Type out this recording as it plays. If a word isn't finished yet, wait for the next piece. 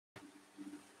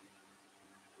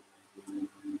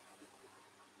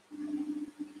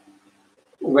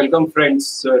Welcome,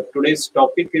 friends. Today's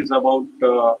topic is about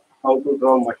how to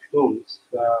draw mushrooms,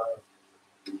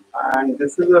 and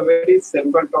this is a very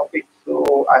simple topic.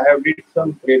 So I have did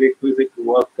some prerequisite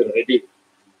work already.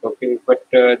 Okay, but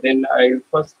then I'll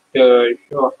first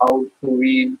show how do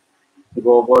we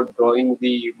go about drawing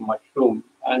the mushroom,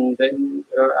 and then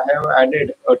I have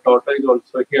added a tortoise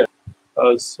also here,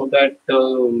 so that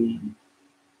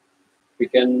we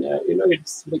can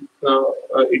it's like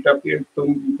it appeared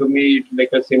to me like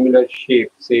a similar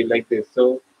shape, say like this.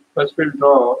 So first we'll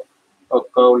draw a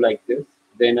curve like this,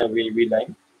 then a wavy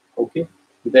line. Okay,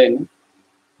 then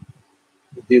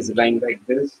this line like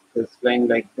this line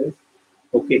like this.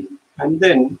 Okay, and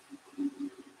then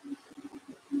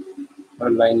a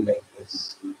line like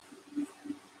this.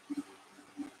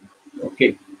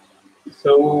 Okay,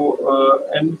 so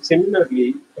and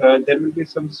similarly there will be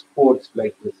some spots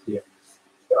like this here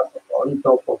on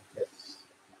top of this.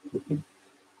 Okay,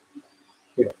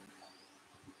 here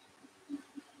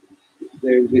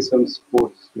there will be some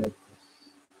spots like this.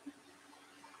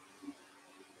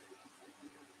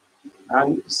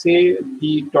 And say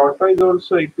the tortoise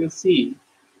also, if you see,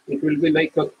 it will be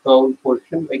like a curved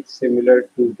portion, like similar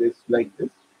to this, like this.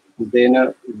 Then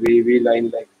a wavy line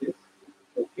like this.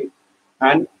 Okay.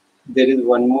 And there is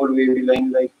one more wavy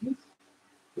line like this.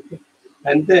 Okay.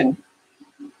 And then,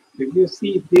 if you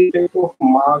see, these type of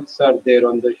marks are there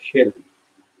on the shell,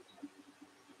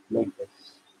 like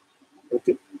this.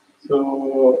 Okay.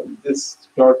 So this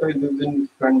tortoise is in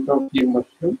front of the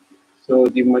mushroom. So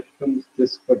the mushrooms,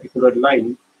 this particular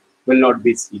line will not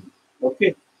be seen.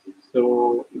 Okay.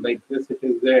 So like this it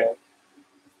is there.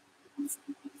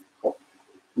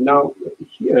 Now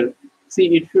here,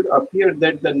 see, it should appear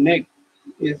that the neck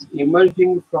is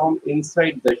emerging from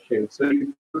inside the shell. So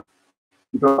you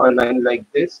draw a line like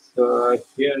this.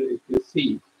 Here, if you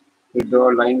see, we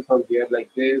draw a line from here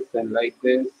like this and like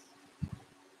this.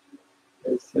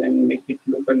 Yes, and make it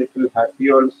look a little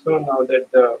happy also now that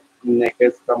the neck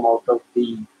has come out of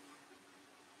the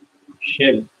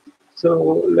shell. So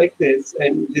like this,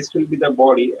 and this will be the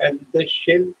body, and the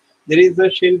shell, there is a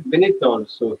shell beneath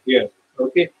also here.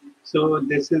 Okay, so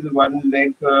this is one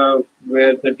leg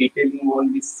where the detailing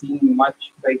won't be seen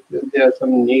much. Like this. There are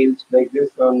some nails like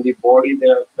this on the body.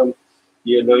 There are some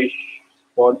yellowish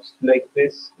spots like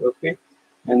this. Okay,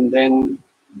 and then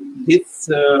this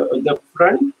the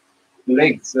front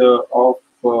legs of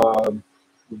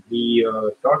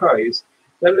the tortoise,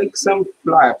 there are like some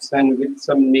flaps and with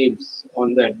some nails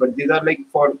on that, but these are like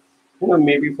for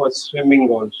maybe for swimming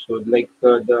also, like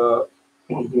the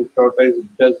tortoise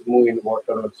does move in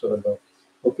water also a lot.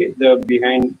 Okay, the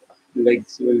behind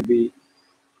legs will be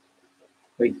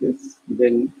like this,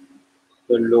 then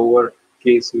the lower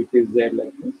case which is there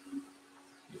like this,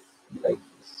 like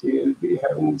this. You will be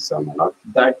having some not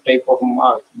that type of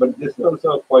marks, but this is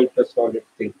also quite a solid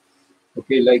thing.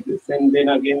 Okay, like this, and then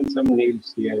again some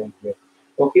nails here and here.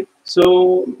 Okay,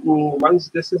 so once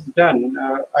this is done,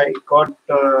 I got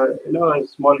a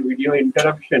small video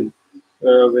interruption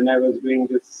when I was doing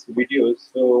this video.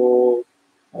 So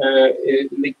I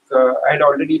had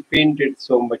already painted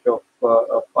so much of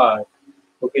a part.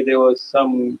 Okay, there was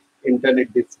some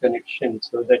internet disconnection,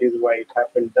 so that is why it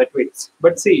happened that way.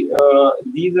 But see,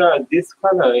 these are this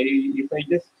color, if I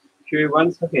just show you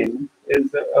once again,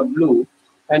 is a blue,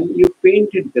 and you paint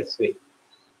it this way.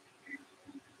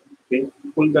 Okay,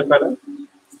 pull the color,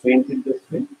 paint it this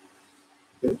way.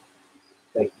 Okay,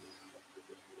 like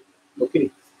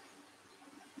okay,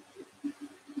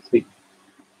 see.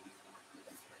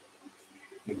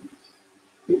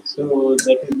 Okay, so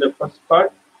that is the first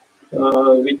part,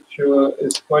 which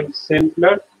is quite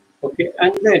simpler. Okay,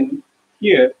 and then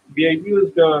here we have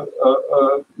used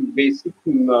a basic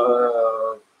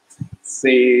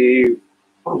say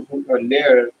a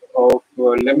layer of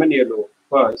lemon yellow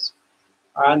first,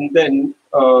 and then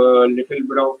a little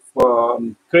bit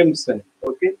of crimson.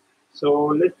 Okay, so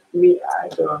let me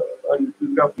add a little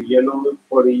bit of yellow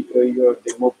for your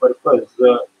demo purpose.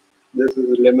 This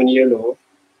is lemon yellow.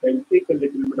 I'll take a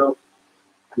little bit of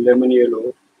lemon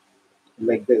yellow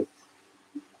like this.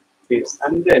 Okay,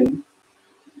 and then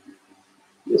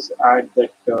just add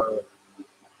that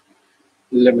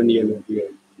lemon yellow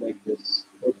here like this.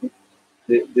 Okay,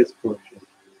 this portion.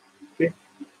 Okay,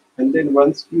 and then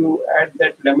once you add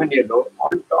that lemon yellow,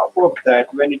 on top of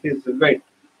that, when it is wet,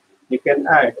 you can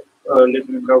add a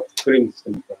little bit of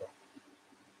crimson color.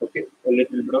 Okay, a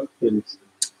little bit of crimson.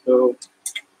 So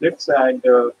let's add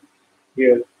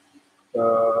here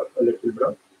a little bit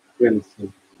of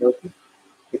crimson. Okay,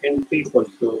 you can take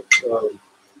also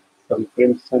some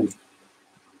crimson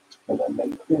color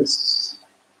like this.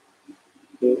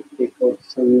 Okay, take out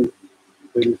some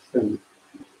crimson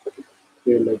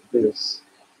here like this.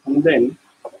 And then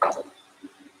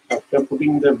after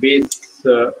putting the base,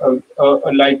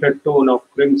 a lighter tone of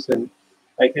crimson,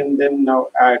 I can then now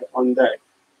add on that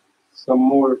some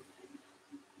more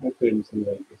crimson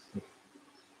like this,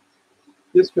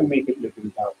 just to make it a little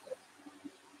darker.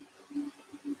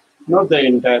 Not the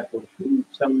entire portion,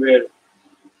 somewhere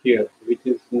here, which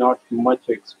is not much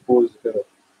exposed to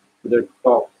the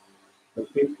top.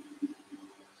 Okay,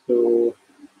 so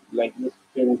like this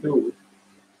you can do.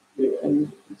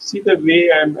 And see the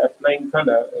way I'm applying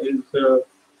color is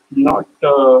not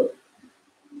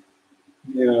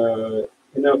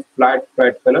in a flat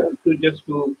color to just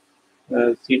to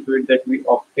see to it that we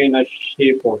obtain a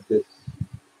shape of this.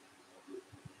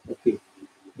 Okay,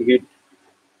 we get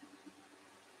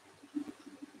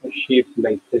a shape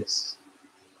like this.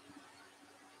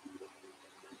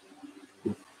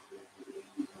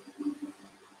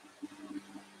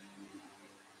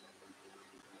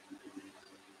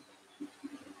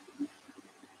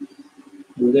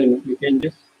 And then you can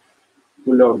just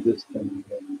pull out this thing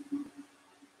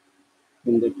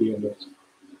in the yellows.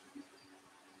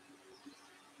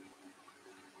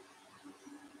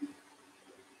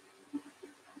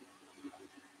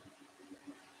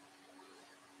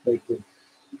 Like this.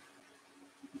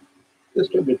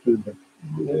 Just a little bit.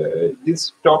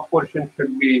 This top portion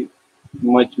should be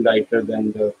much lighter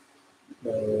than the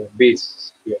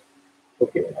base here.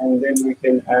 Okay, and then we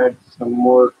can add some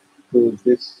more to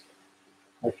this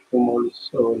mushroom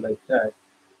also like that.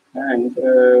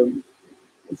 And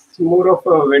it's more of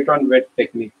a wet on wet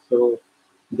technique. So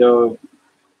the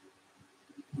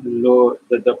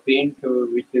the paint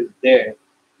which is there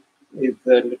is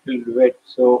a little wet.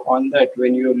 So on that,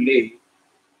 when you lay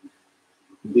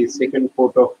the second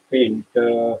coat of paint,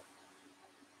 it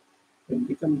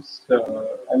becomes,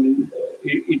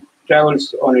 it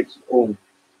travels on its own.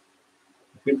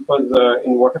 Because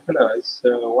in watercolors,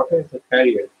 water is a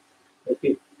carrier.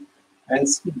 Okay, and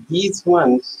see these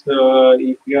ones,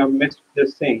 if you have missed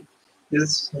this thing,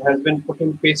 this has been put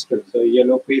in pastel, so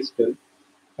yellow pastel,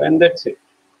 and that's it.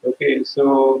 Okay,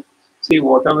 so see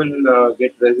water will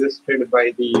get resisted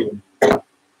by the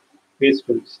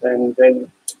pastels, and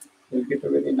then you'll get a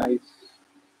very nice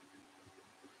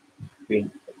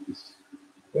paint like this.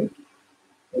 Right?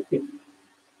 Okay,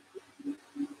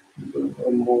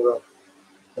 one more of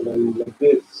coloring like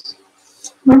this.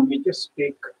 Let me just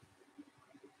take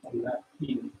a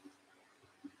napkin.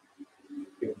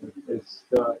 Okay, with this,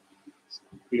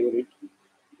 clear it.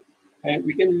 And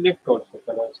we can lift also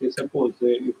color. Say suppose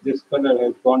if this color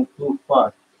has gone too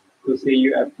far, to say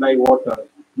you apply water,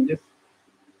 you just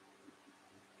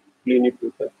clean it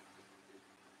with a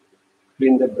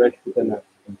clean the brush with a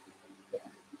napkin.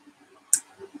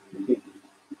 Okay,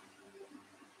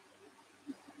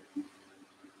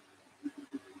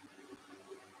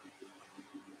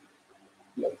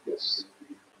 like this.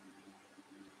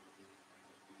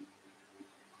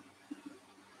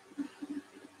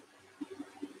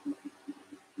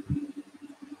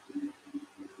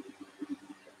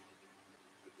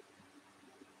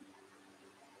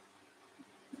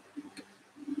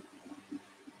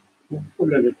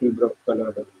 Pull a little bit of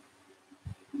color.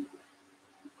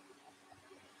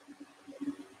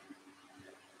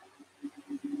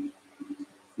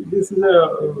 This is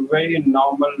a very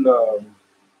normal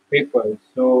paper,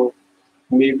 so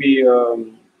maybe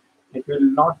it will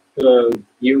not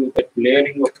give that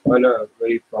layering of color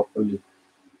very properly.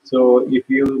 So if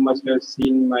you must have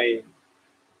seen my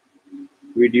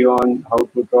video on how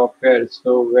to draw pairs,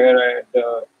 so where I had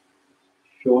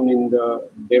shown in the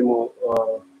demo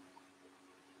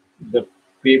the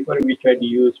paper which I'd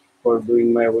used for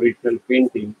doing my original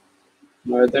painting,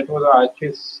 that was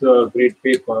Arches grade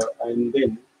paper, and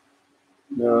then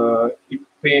like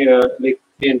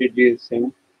 300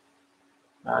 GSM,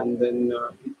 and then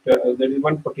there is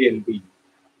 140 LB.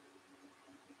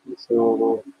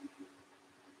 So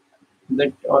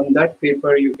that on that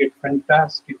paper you get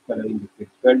fantastic coloring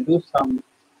effects. So I'll do some.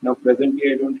 Now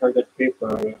presently I don't have that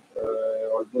paper.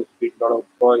 Almost did a lot of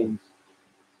drawings,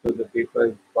 so the paper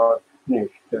is got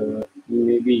finished.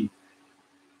 Maybe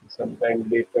sometime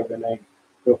later when I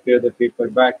procure the paper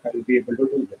back, I'll be able to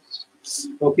do this.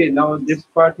 Okay, now this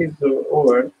part is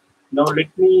over. Now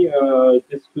let me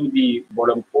just do the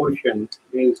bottom portion.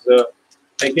 Is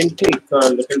I can take a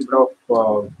little bit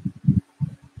of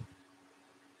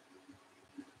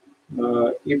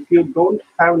if you don't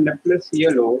have necklace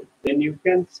yellow, then you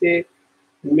can say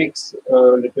mix a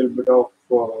little bit of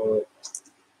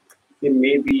say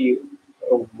maybe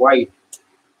white,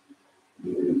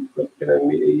 but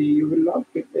you will not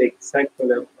get the exact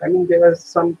color. I mean, there are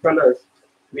some colors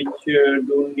which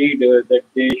don't need that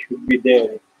they should be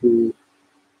there to.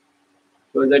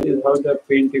 So that is how the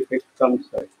paint effect comes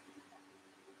out.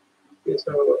 Okay,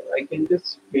 so I can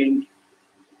just paint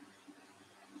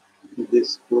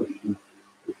this portion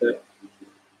with a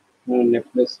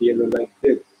necklace yellow like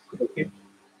this. Okay,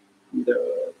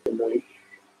 the yellowish,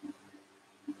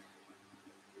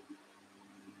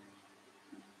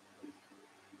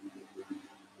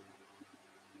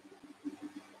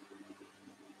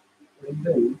 and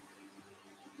then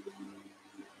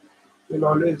you'll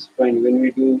always find when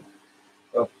we do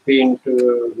paint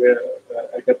where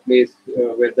at a place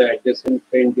where the adjacent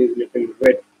paint is little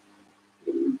wet,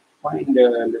 you'll find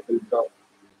a little drop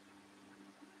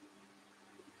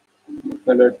of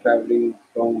color traveling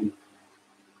from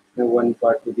one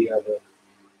part to the other.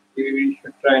 We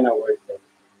should try and avoid that.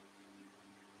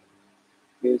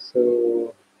 Okay,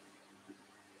 so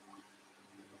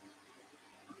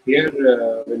here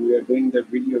when we are doing the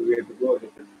video, we have to go a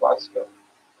little faster.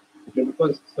 Okay,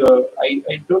 because I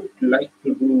don't like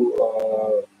to do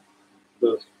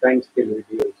those time scale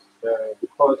videos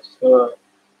because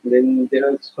then there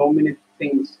are so many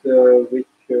things which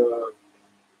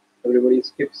everybody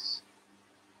skips.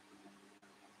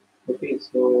 Okay,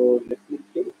 so let me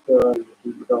take a little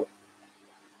bit of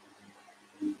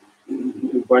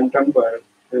one number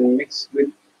and mix with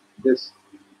this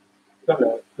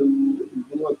color to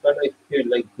do a color here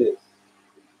like this.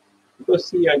 Because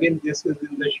see again this is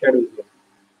in the shadow here.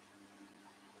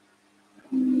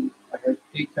 I have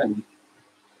taken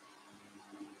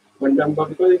one number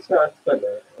because it's a earth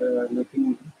color,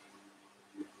 nothing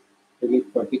really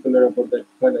particular about that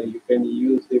color. You can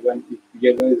use even if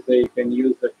yellow is there, you can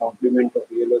use the complement of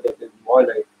yellow that is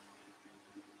violet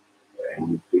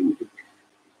and paint it.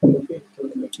 Okay, so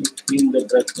let me clean the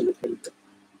brush a little bit.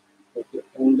 Okay,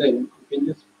 and then you can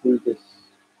just pull this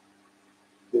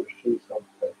portions out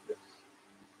like this.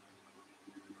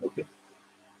 Okay,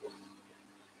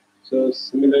 so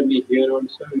similarly here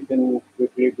also we can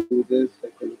quickly do this. I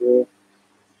can go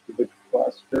a bit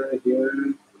faster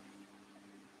here.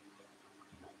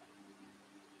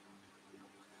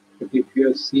 But if you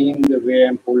have seen the way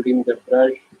I'm holding the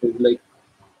brush, it is like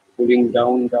pulling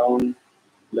down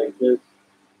like this.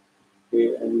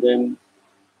 Okay, and then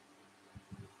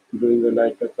doing a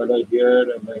lighter color here,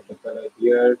 a lighter color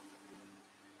here,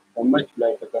 a much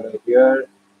lighter color here,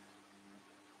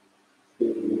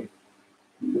 okay,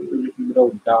 a little bit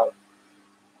of dark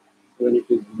when it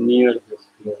is near this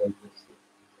here like this.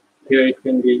 Here it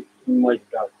can be much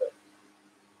darker.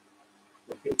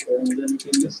 Okay, and then you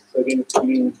can just again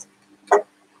clean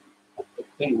the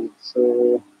thing.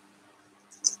 So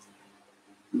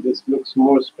this looks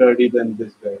more sturdy than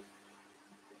this guy.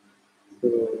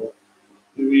 So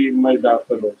maybe my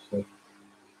darker also.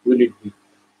 Will it be?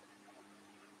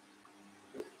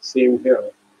 Same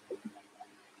here.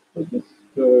 So just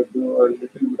do a little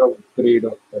bit of grade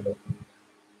of color.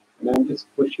 And I'm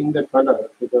just pushing the color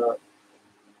to the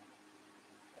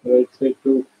right side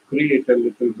to create a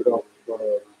little bit of,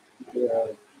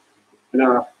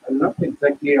 not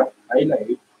exactly a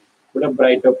highlight, but a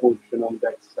brighter portion on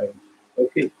that side.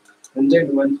 Okay. And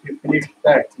then once we finish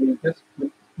that, we'll just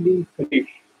quickly finish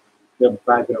the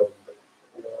background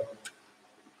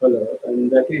color. And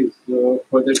that is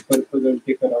for that purpose, I'll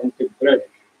take a round tip brush.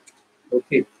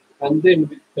 Okay. And then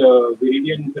with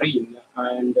viridian green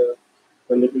and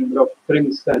a little bit of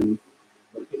crimson.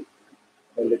 Okay.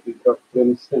 A little bit of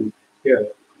crimson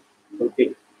here.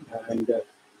 Okay, and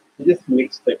just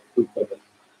mix that two colors.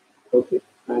 Okay,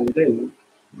 and then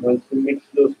once you mix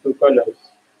those two colors,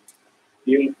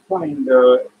 you'll find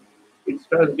it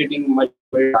starts getting much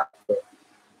very darker.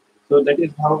 So that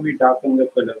is how we darken the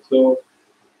color. So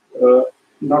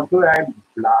not to add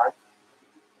black,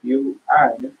 you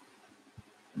add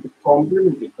the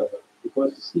complementary color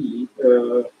because see,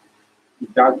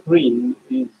 dark green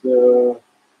is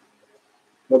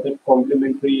for that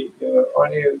complementary or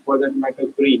for that matter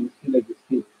green. See like this.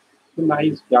 See, so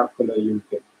nice dark color you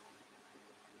get.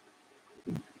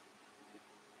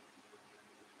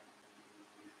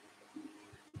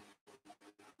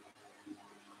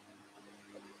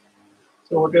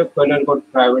 So what your color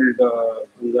got traveled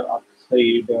on the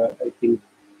upside, I think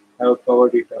I have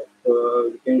covered it up.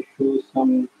 We can show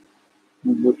some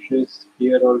bushes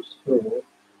here also.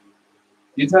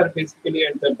 These are basically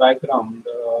at the background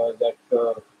that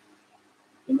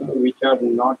which are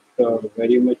not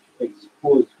very much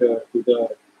exposed to the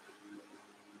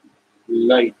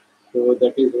light. So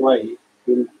that is why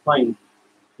you'll find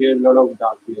here a lot of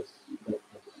darkness.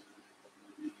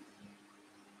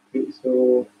 Okay,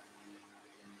 so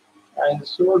And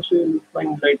so also you'll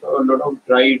find like a lot of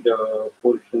dried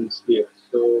portions here.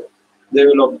 So they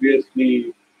will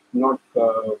obviously not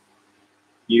give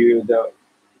you the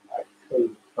actual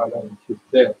color which is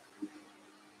there,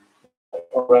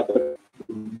 or rather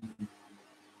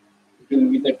it will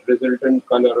be that resultant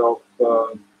color of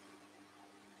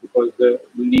because the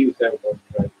leaves have got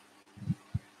dried.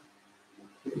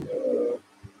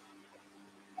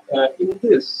 Uh, in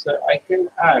this, I can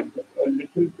add a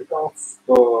little bit of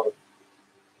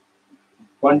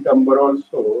burnt umber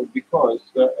also because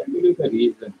I believe the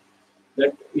reason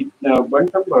that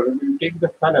burnt umber will take the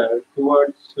color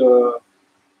towards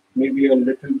maybe a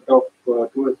little bit of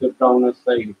towards the browner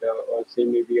side, or say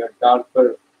maybe a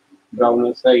darker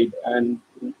browner side, and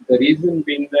the reason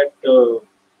being that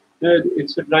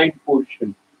it's a dried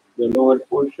portion, the lower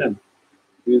portion.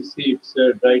 You see, it's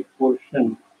a dried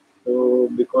portion, so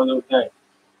because of that,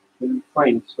 you'll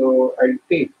find. So I'll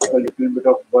take a little bit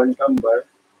of burnt umber.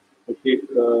 Okay,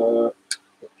 I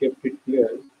kept it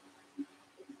here.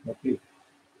 Okay,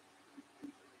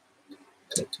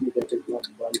 actually that is not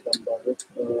burnt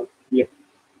umber. Yeah,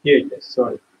 here it is.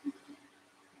 Sorry.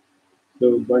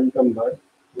 So burnt umber,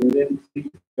 and then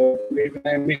see when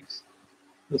I mix,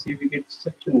 so see we get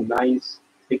such a nice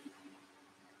thick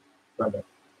product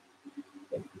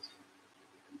like this.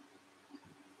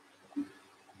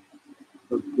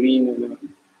 So green and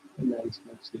a nice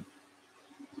mixing.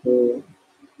 So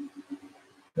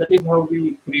that is how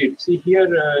we create. See here,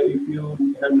 if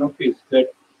you have noticed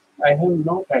that I have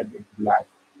not added black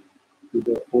to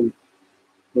the whole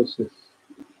process.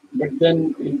 But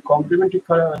then in complementary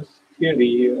colors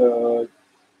theory,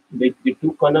 the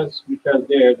two colors which are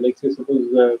there, like say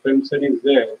suppose crimson is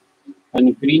there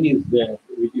and green is there,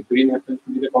 which green happens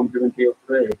to be the complementary of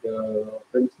red,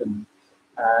 crimson,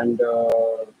 and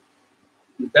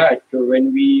that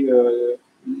when we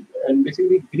and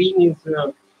basically green is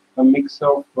a mix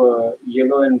of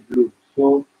yellow and blue.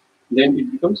 So then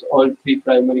it becomes all three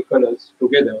primary colors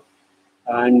together,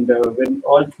 and when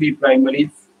all three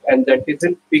primaries, and that is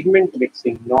in pigment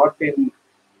mixing, not in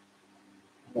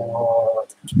uh,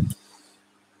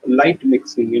 light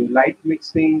mixing. In light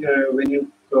mixing, when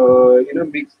you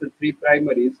mix the three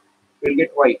primaries, you'll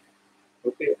get white.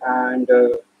 Okay, and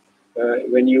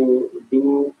when you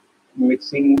do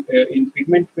mixing in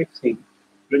pigment mixing,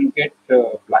 you'll get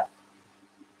black.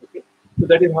 Okay, so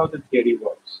that is how the theory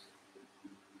works.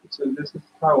 So this is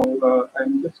how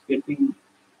I'm just getting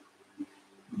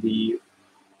the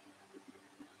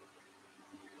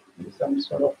some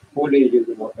sort of foliage is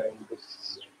what I'm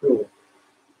just show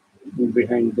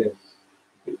behind this.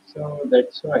 Okay, so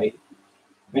that's why,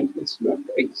 and it's not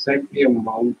exactly a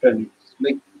mountain. It's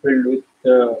like filled with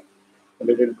a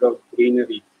little bit of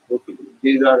greenery. Okay,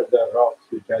 these are the rocks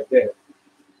which are there.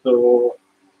 So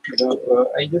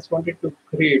I just wanted to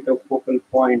create a focal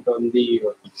point on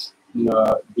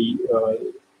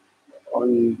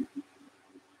on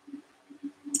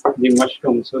the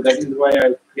mushroom. So that is why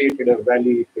I created a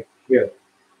valley effect here.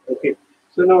 Okay.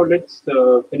 So now let's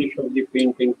finish off the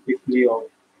painting quickly of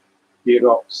the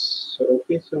rocks. So,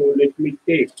 okay. So let me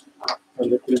take a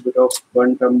little bit of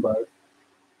burnt umber.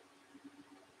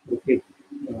 Okay.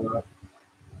 Uh,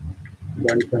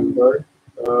 Burnt umber.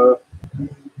 Uh,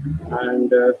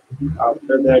 and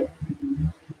after that,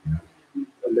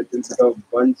 a little bit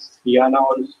of burnt sienna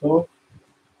also.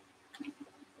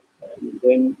 And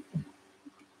then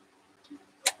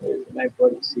I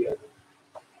burnt sienna.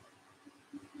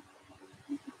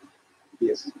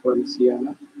 Yes, burnt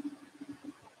sienna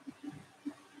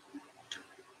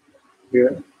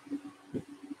here.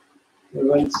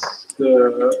 Once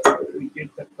we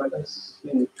get the colors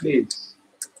in place,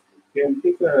 we can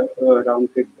take a round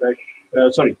tip brush,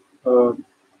 sorry,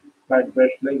 flat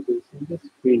brush like this and just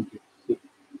paint it.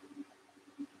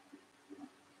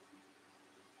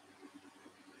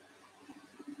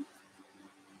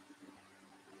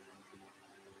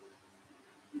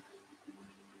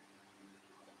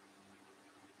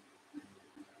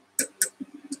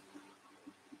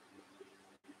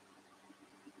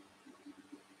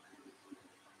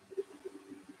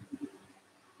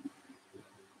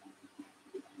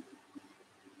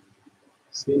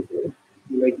 See, see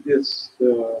like this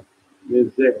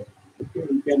is there. Okay,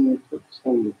 we can put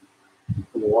some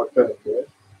water there.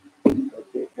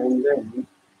 Okay, and then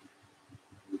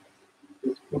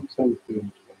just put some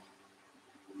paint.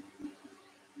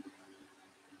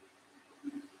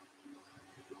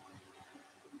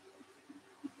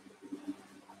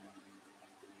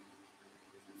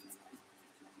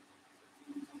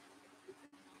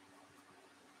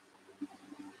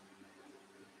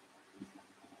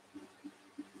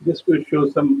 Just to show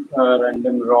some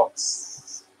random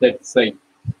rocks. that side.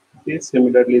 Okay,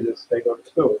 similarly this side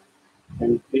also,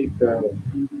 and take a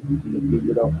little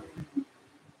bit of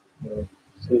uh,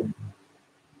 same.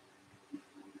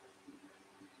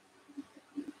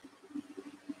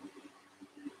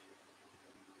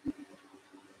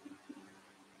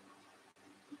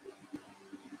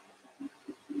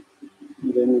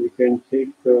 Then we can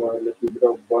take a little bit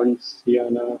of burnt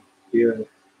sienna here,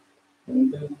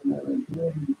 and then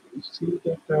you see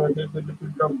that there's a little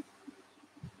bit of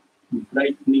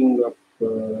brightening up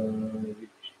which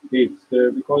takes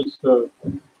because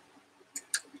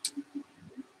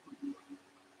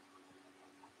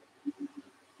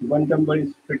burnt umber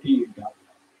is pretty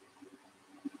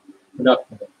dark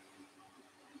color,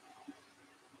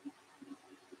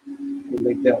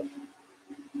 like that.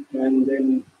 And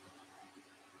then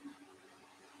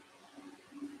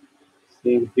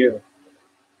same here.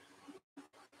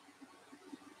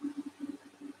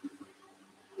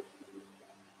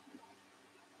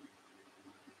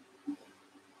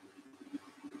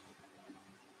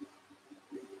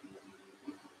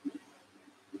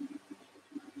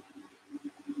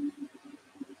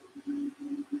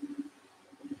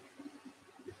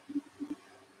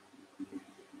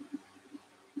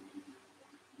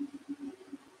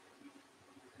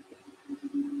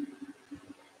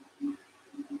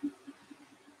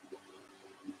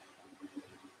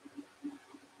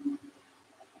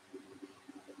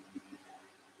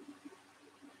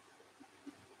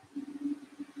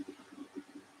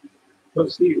 So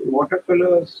see,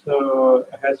 watercolors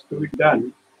has to be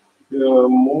done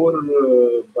more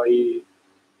by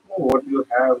what you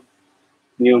have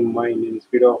in your mind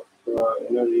instead of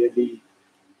really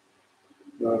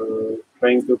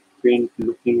trying to paint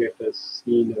looking at a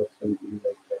scene or something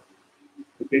like that.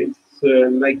 Okay, it's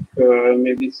like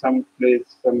maybe some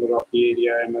place, some rocky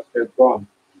area I must have gone,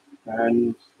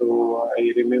 and so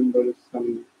I remember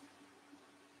some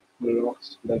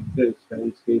rocks like this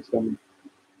and see some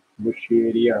bushy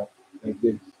area like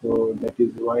this. So that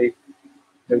is why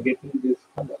they're getting this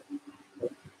color.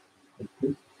 Okay, like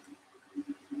this.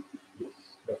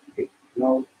 Yes, okay.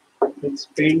 Now let's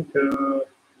paint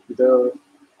the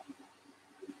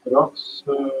rocks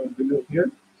below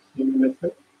here. Same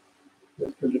method.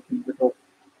 Just a little bit of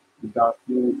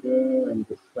darkening here and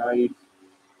the sides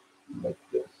like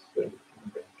this. A little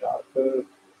bit darker.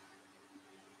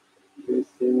 The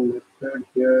same method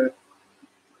here.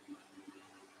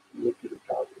 Little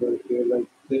darker here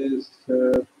like this.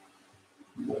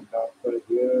 More darker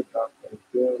here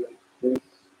like this.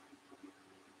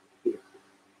 Okay.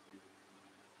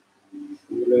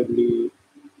 Similarly,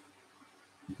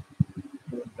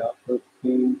 darker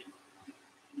paint.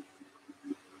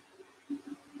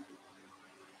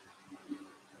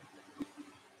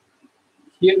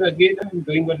 Here again, I'm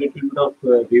doing a little bit of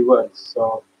reverse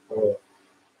of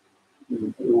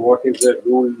what is the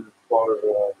rule for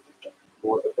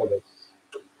watercolors.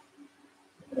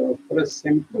 For a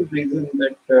simple reason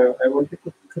that I wanted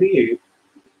to create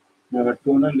a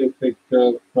tonal effect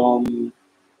from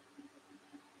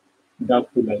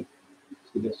dark to light.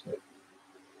 So this way.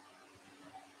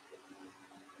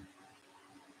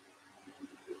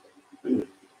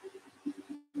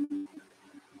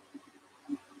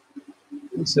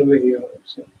 It's over here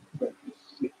also. But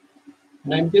see.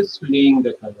 And I'm just laying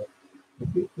the color.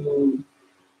 Okay, to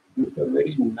give a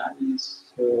very nice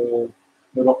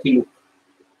rocky look.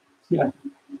 Yeah.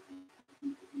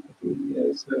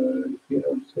 Yes, here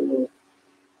also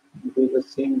do the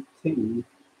same thing.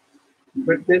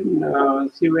 But then,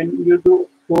 see, when you do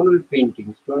tonal painting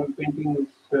is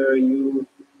you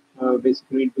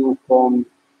basically do from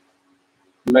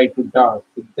light to dark.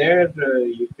 There,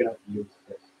 you cannot use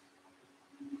this.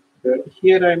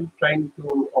 Here, I'm trying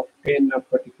to obtain a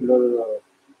particular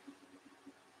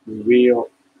way of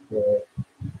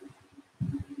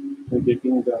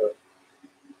getting the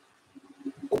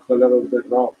color of the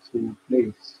rocks in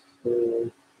place.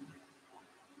 So,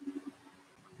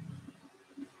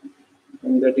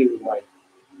 and that is why.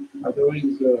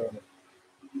 Otherwise,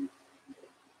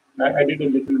 I did a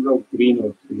little bit of green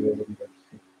also here.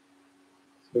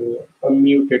 So, a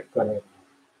muted color.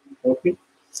 Okay.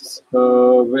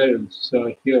 Where else?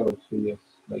 Here also, yes,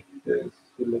 like this.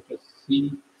 So let us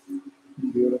see.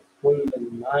 Beautiful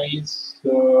and nice.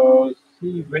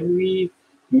 See, when we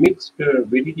mixed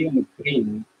viridian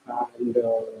green and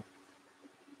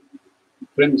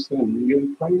crimson,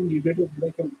 you'll find you get a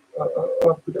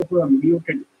bit of a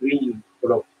muted green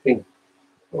sort of thing.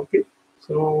 Okay,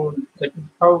 so that is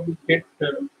how we get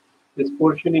this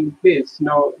portion in place.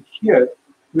 Now here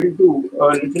we'll do a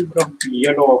little bit of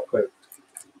yellow occur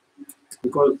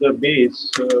because the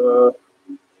base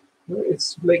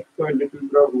It's like a little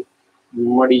bit of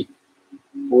muddy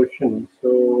ocean,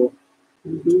 so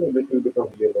we'll do a little bit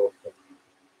of yellow.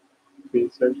 Okay,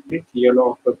 so I'll take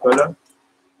yellow of the color.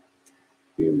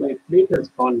 Okay, my plate has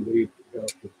gone very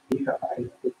yeah, I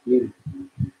have to clean.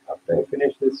 After I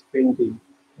finish this painting,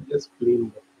 I just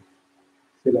clean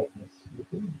the silhouettes.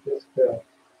 Okay, just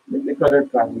let the color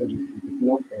travel a little bit,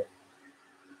 no problem.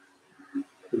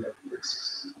 Like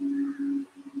this.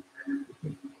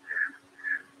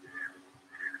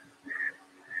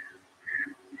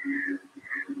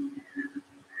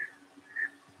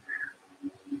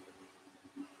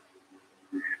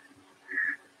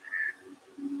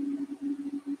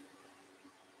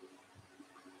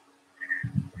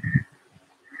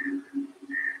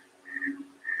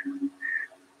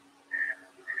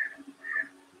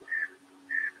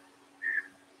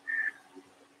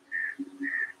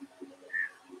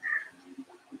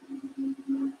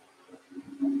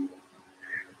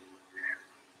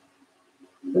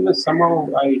 Somehow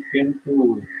I tend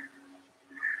to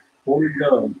hold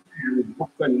the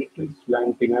book a little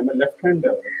slanting. I'm a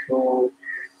left-hander, so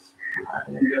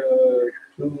and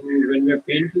to when we're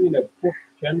painting in a book,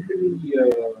 generally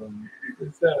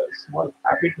it's a small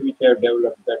habit which I've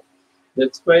developed.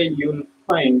 That's why you'll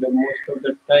find that most of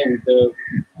the time the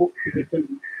book little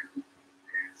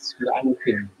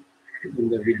slanting in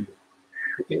the video.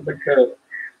 Okay, but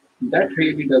that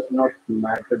really does not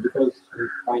matter because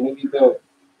finally the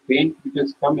paint which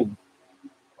is coming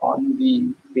on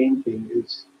the painting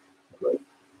is like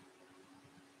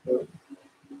uh,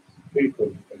 straight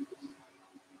over like this.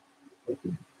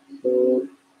 Okay, so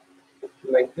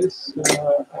like this,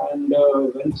 and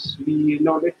once we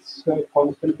now let's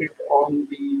concentrate on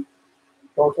the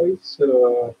tortoise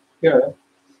here.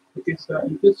 Okay, so I'll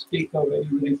just take a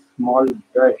very small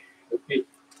brush. Okay,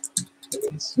 a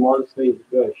very small size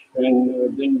brush,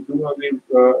 and then do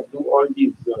all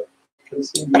these.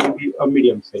 Let's say maybe a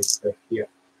medium size brush here.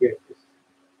 Here it is.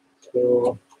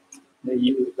 So I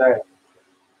use that.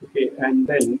 Okay, and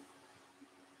then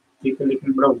take a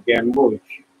little bit of gamboge.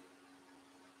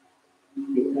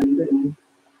 Okay, and then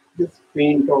just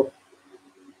paint off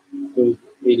those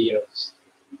areas.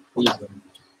 These ones.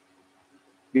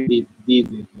 These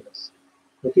areas.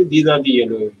 Okay, these are the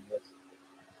yellow areas.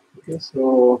 Okay,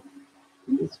 so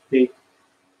let's take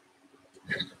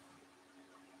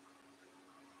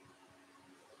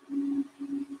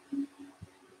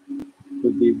to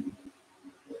the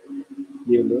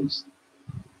yellows.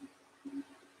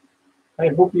 I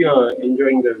hope you are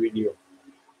enjoying the video.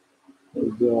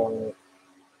 'Cause,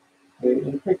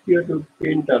 in fact, you have to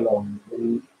paint along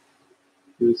when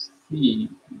you see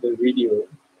the video,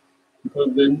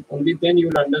 because then only then you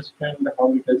will understand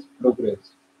how it has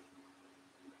progressed.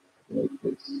 Like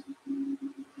this.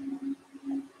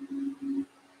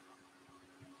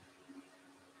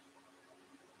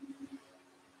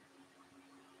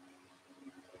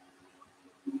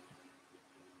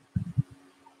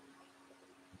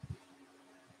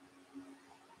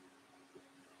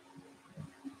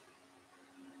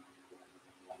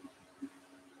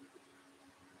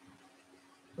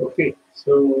 Okay,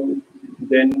 so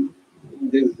then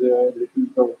there's a little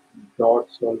bit of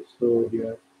dots also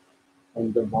here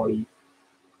on the body.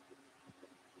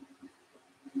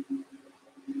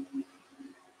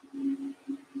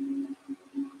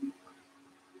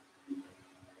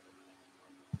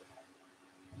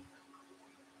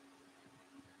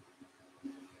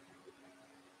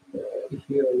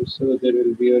 Here also there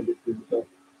will be a little bit of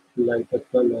lighter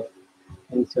color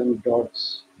and some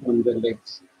dots on the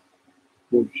legs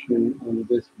portion, on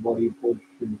this body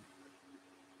portion,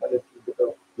 a little bit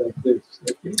of like this.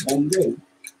 Okay, and then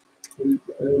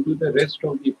we'll do the rest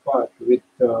of the part with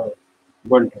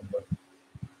burnt umber.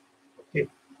 Okay,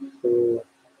 so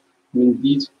I mean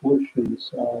these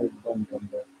portions are burnt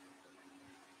umber.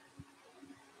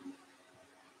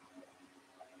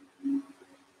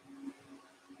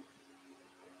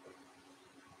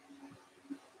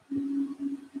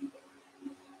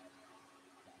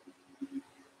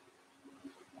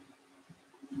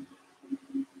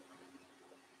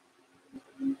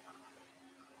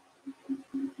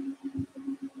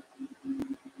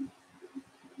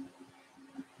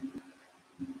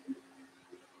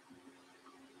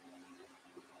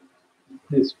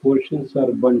 These portions are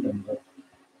burnt umber.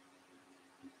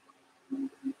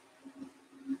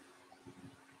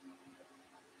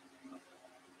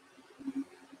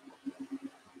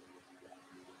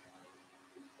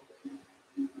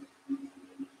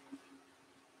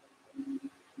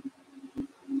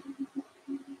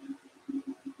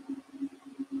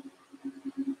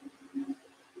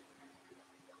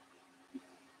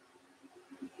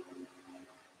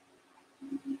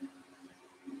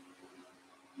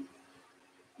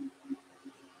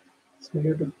 So you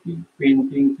have to keep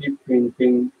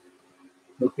painting.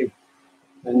 Okay,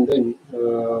 and then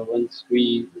once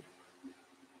we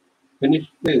finish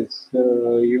this,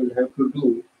 you'll have to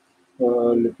do a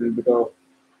little bit of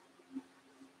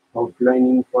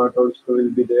outlining part also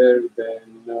will be there.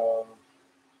 Then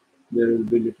there will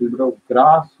be a little bit of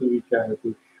grass which I have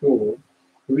to show,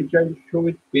 which I'll show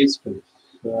with pastels.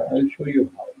 I'll show you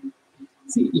how.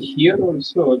 See here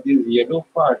also this yellow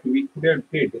part we could have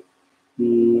did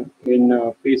in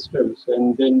pastels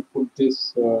and then put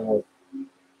this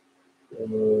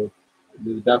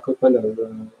darker color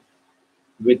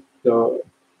with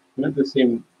the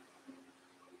same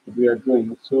we are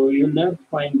doing. So you'll never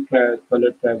find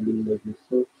color traveling like this.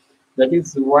 So that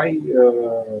is why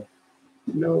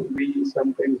we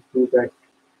sometimes do that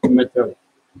method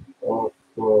of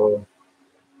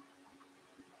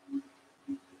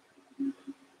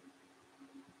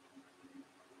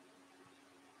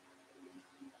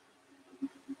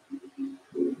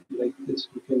like this.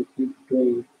 We can keep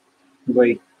doing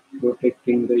by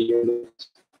protecting the yellows.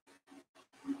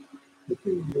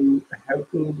 Okay, you have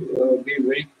to be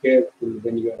very careful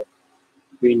when you are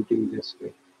painting this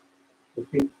way.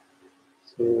 Okay,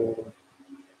 so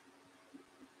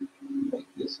like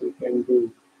this you can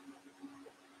do.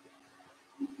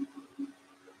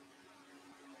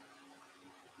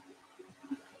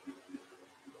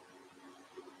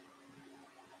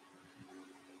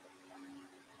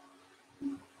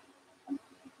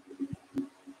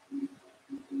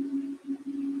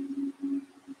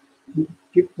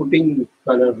 Keep putting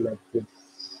color like this.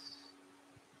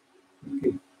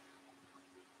 Okay,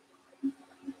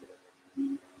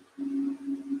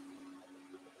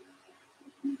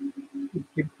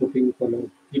 keep putting color,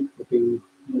 keep putting.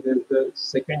 There's the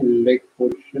second leg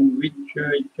portion, which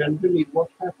generally what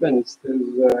happens is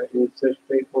in such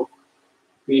type of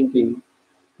painting,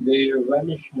 they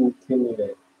vanish in thin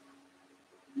air,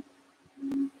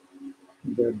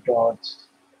 the dots.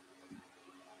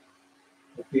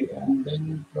 Okay, and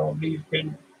then probably you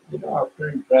can, after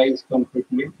it dries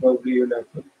completely, probably you'll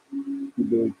have to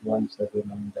do it once again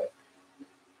on that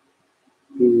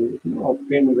to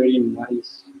obtain very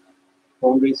nice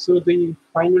boundary. So the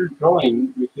final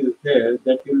drawing, which is there,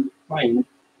 that you'll find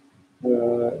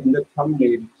in the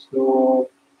thumbnail. So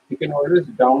you can always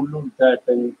download that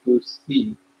and to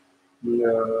see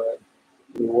uh,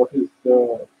 what is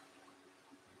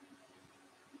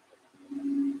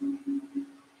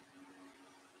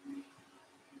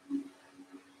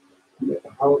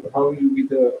how will be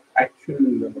the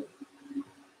actual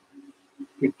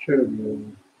picture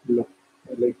look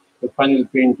like the final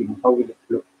painting. How will it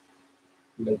look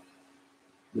like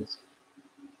this?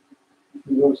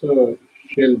 There's also a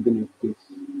shell beneath this.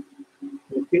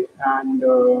 Okay, and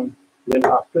then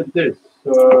after this,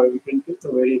 we can take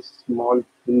a very small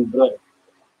thin brush.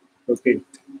 Okay,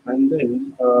 and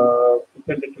then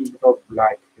put a little bit of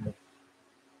black here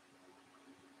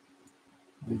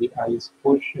in the eyes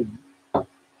portion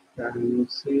and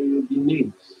say the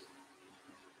names.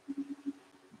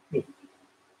 Okay,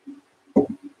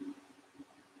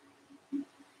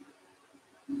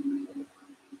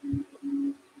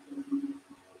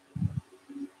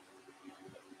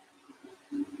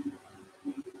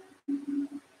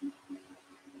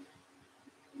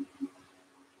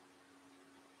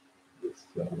 this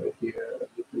here, a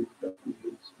little bit of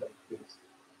nails like this.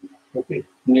 Okay,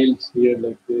 nails here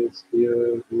like this,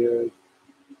 here, here.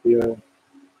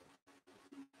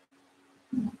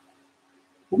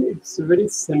 It's very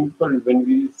simple when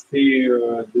we say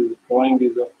this drawing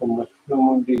is of a mushroom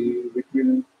only, which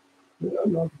will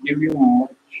not give you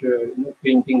much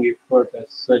painting effort as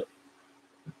such.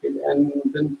 Okay, and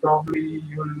then probably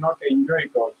you will not enjoy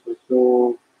it also.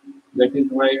 So that is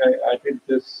why I added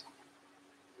this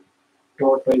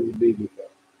tortoise baby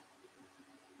here.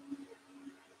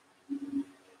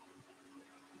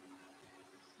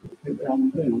 Okay,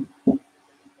 and then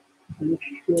I'll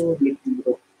show a little bit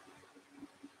of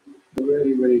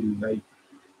very, very light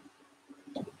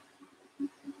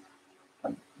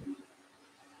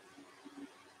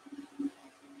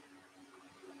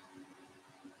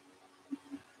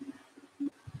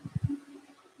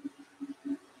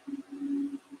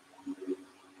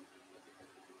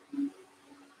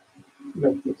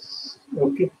like this.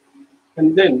 Okay,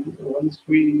 and then once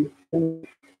we finish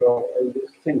all these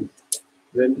things,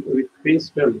 then with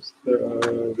pastels,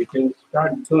 we can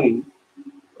start doing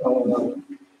uh,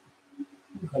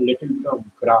 a little bit of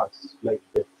grass like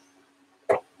this.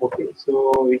 Okay,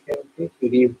 so we can take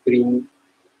leaf green,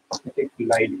 take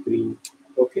light green.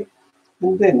 Okay,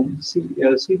 and then see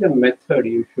the method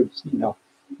you should see now.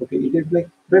 Okay, it is like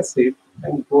press it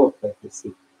and go up like this.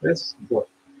 See, press go.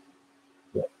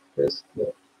 Press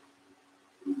the,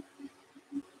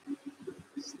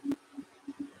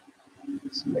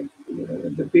 it's like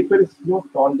the paper is not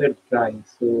all that dry,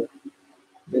 so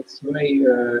that's why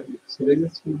it's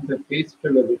resisting the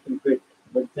pastel a little bit.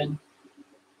 But then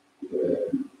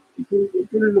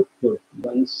it will look good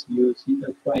once you see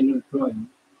the final drawing.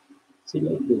 See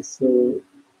like this. So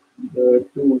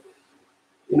to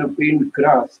paint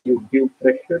grass, you give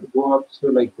pressure, go up. So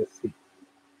like this. See,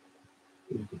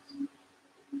 like this.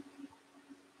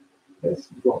 Press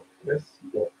go, press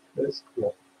go, press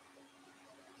go.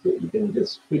 So you can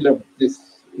just fill up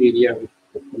this area with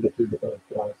a little bit of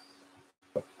grass.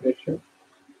 Pressure,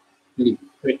 leaf,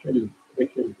 pressure, leaf,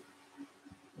 pressure, leaf.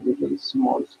 A little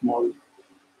small, small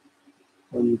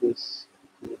on this.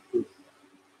 Like this.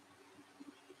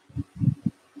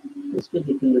 Just a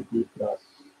little grass.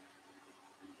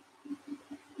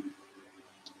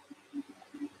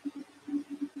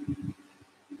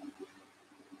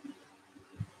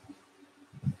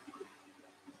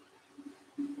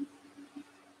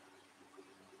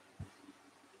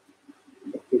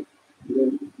 Okay.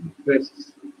 Then press.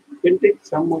 You can take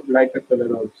somewhat lighter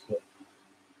color also.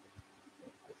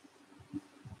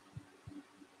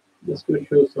 Just to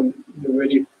show some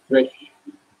very fresh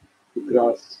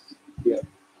grass here.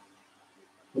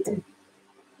 Okay.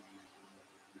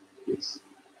 It's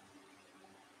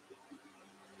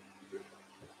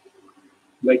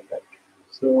like that.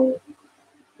 So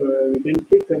we can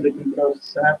take a little bit of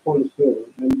sap also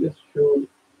and just show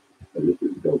a little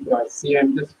bit of grass. See,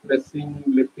 I'm just pressing,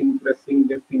 lifting, pressing,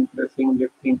 lifting, pressing,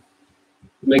 lifting,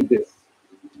 like this.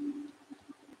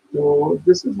 So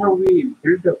this is how we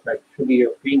build up actually a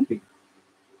painting.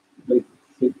 Like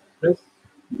say, press,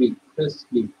 leaf, press,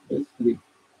 leaf, press, leaf.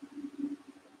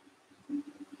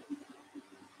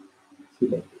 See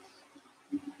like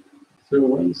this. So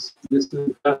once this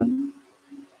is done,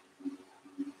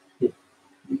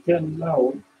 we can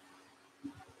now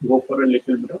go for a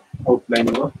little bit of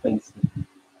outlining of pencil.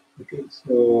 Okay,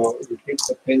 so we take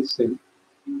the pencil,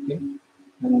 okay,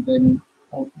 and then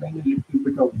outline a little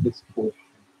bit of this portion.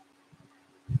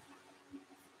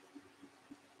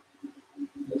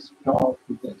 Let's start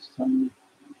with the sun.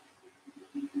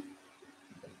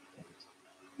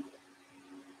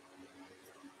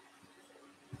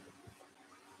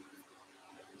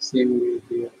 Same way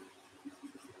here.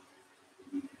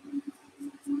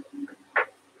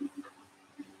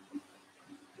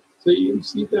 So you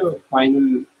see the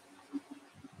final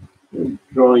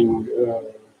drawing,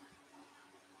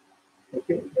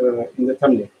 okay, in the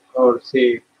thumbnail, or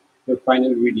say the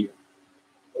final video.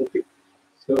 Okay.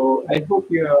 So I hope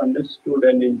you have understood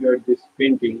and enjoyed this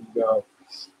painting. I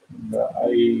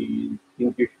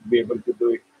think you should be able to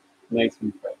do it nice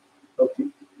and fine. Okay.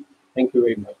 Thank you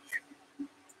very much.